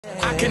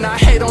I cannot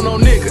hate on no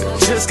nigga,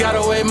 just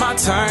gotta wait my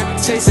turn.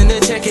 Chasing the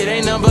check, it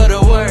ain't nothing but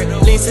a word.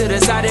 Lean to the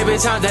side every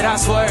time that I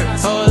swerve.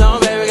 Hold on,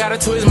 baby, gotta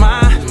twist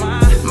my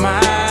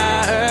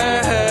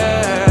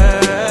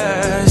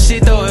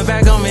She throw it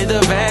back on me, the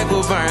back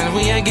will burn.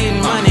 We ain't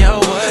getting money, oh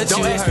what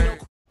you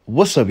heard.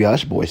 What's up, y'all?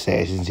 It's your boy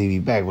Sash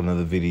TV back with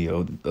another video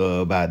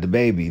about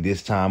Dababy.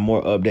 This time,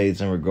 more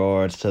updates in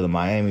regards to the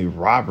Miami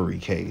robbery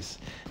case.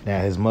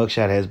 Now, his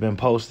mugshot has been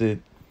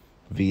posted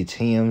via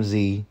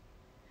TMZ.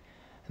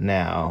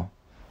 Now,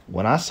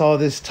 when I saw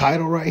this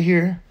title right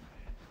here,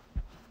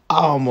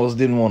 I almost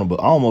didn't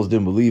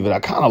believe it. I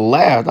kind of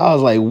laughed. I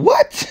was like,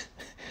 what?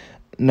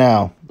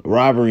 Now,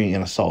 robbery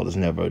and assault is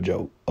never a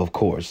joke, of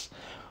course.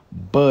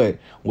 But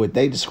what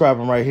they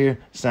describing right here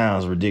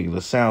sounds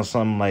ridiculous. Sounds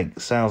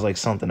like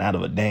something out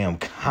of a damn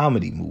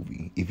comedy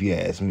movie, if you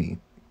ask me.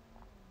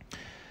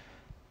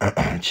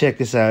 Check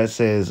this out. It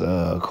says,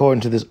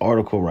 according to this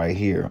article right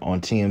here on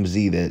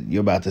TMZ that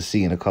you're about to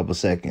see in a couple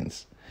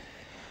seconds,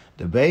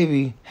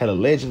 Dababy had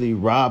allegedly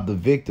robbed the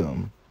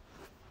victim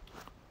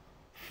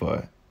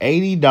for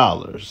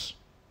 $80,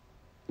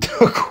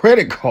 a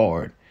credit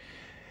card,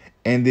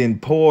 and then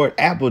poured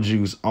apple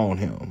juice on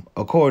him,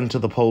 according to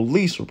the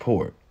police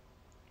report,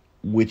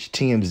 which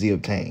TMZ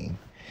obtained.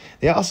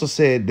 They also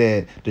said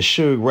that the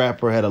Suge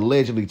rapper had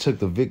allegedly took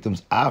the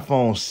victim's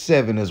iPhone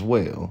 7 as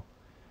well.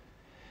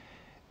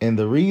 And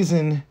the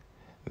reason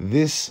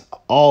this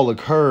all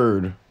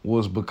occurred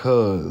was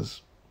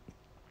because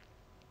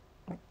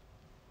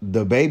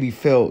Dababy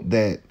felt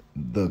that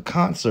the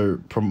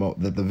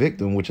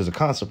victim, which is a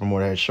concert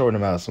promoter, had shorted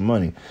him out of some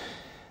money.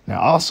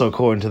 Now, also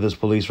according to this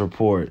police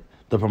report,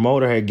 the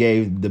promoter had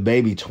gave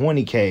Dababy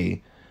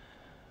 $20K,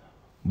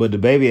 but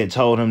Dababy had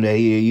told him that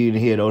he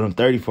had owed him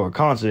 $30 for a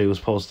concert he was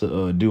supposed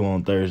to do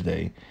on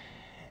Thursday.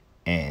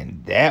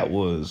 And that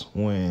was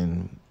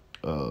when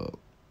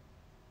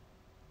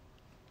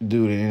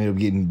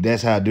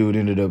that's how dude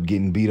ended up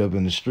getting beat up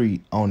in the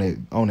street on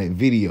that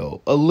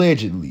video,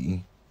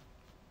 allegedly,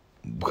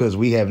 because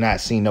we have not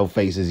seen no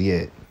faces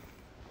yet.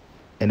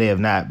 And they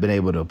have not been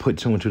able to put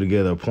two and two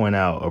together, point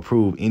out, or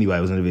prove anybody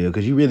was in the video.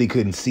 Because you really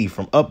couldn't see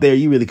from up there.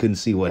 You really couldn't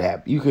see what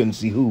happened. You couldn't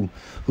see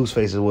whose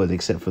face it was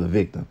except for the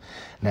victim.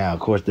 Now, of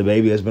course,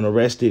 Dababy has been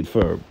arrested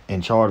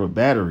and charged with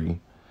battery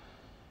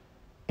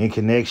in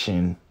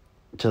connection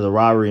to the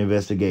robbery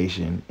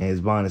investigation. And his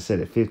bond is set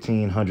at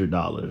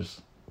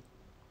 $1,500.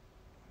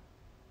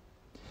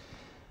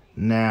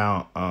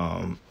 Now,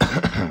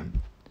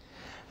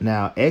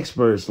 now,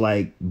 experts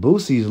like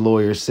Boosie's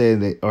lawyer are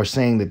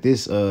saying that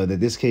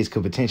this case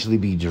could potentially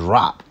be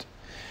dropped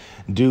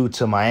due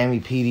to Miami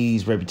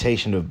PD's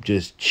reputation of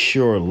just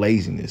sheer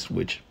laziness.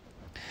 Which,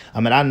 I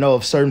mean, I know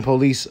of certain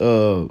police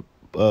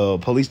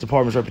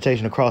departments'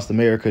 reputation across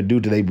America due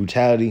to their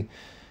brutality,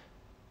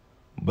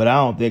 but I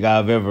don't think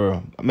I've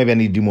ever. Maybe I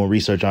need to do more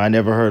research on. I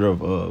never heard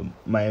of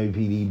Miami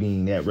PD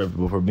being that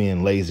reputable for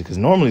being lazy, because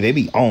normally they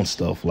be on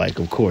stuff like,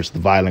 of course, the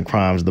violent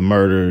crimes, the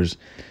murders.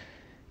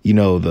 You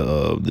know,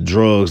 the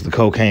drugs, the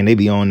cocaine, they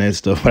be on that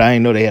stuff. But I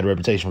didn't know they had a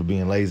reputation for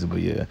being lazy.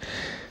 But yeah,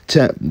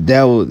 I'll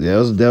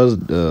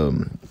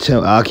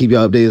keep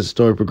y'all updated as the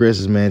story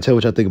progresses, man. Tell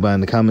what y'all think about it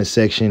in the comment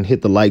section.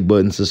 Hit the like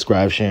button,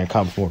 subscribe, share, and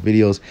comment for more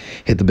videos.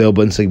 Hit the bell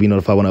button so you can be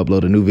notified when I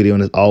upload a new video.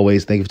 And as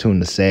always, thank you for tuning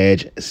to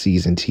Sag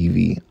Season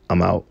TV.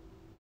 I'm out.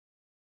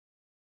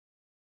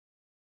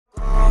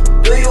 Do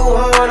you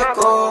wanna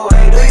go?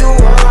 Hey, do you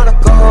wanna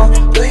go?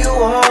 Do you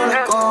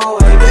wanna go?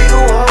 Hey, do you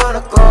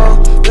wanna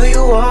go? Do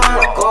you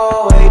wanna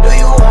go? Hey, do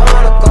you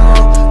wanna go?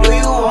 Do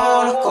you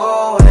wanna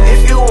go?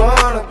 If you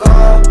wanna go,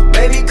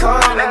 baby,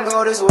 come and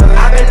go this way.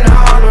 I've been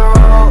on the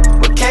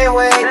road, but can't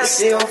wait to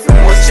see your face.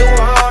 What you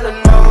wanna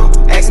know?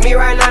 Ask me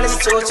right now, listen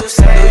to what you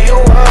say. Do you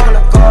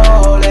wanna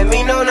go? Let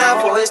me know now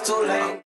before it's too late.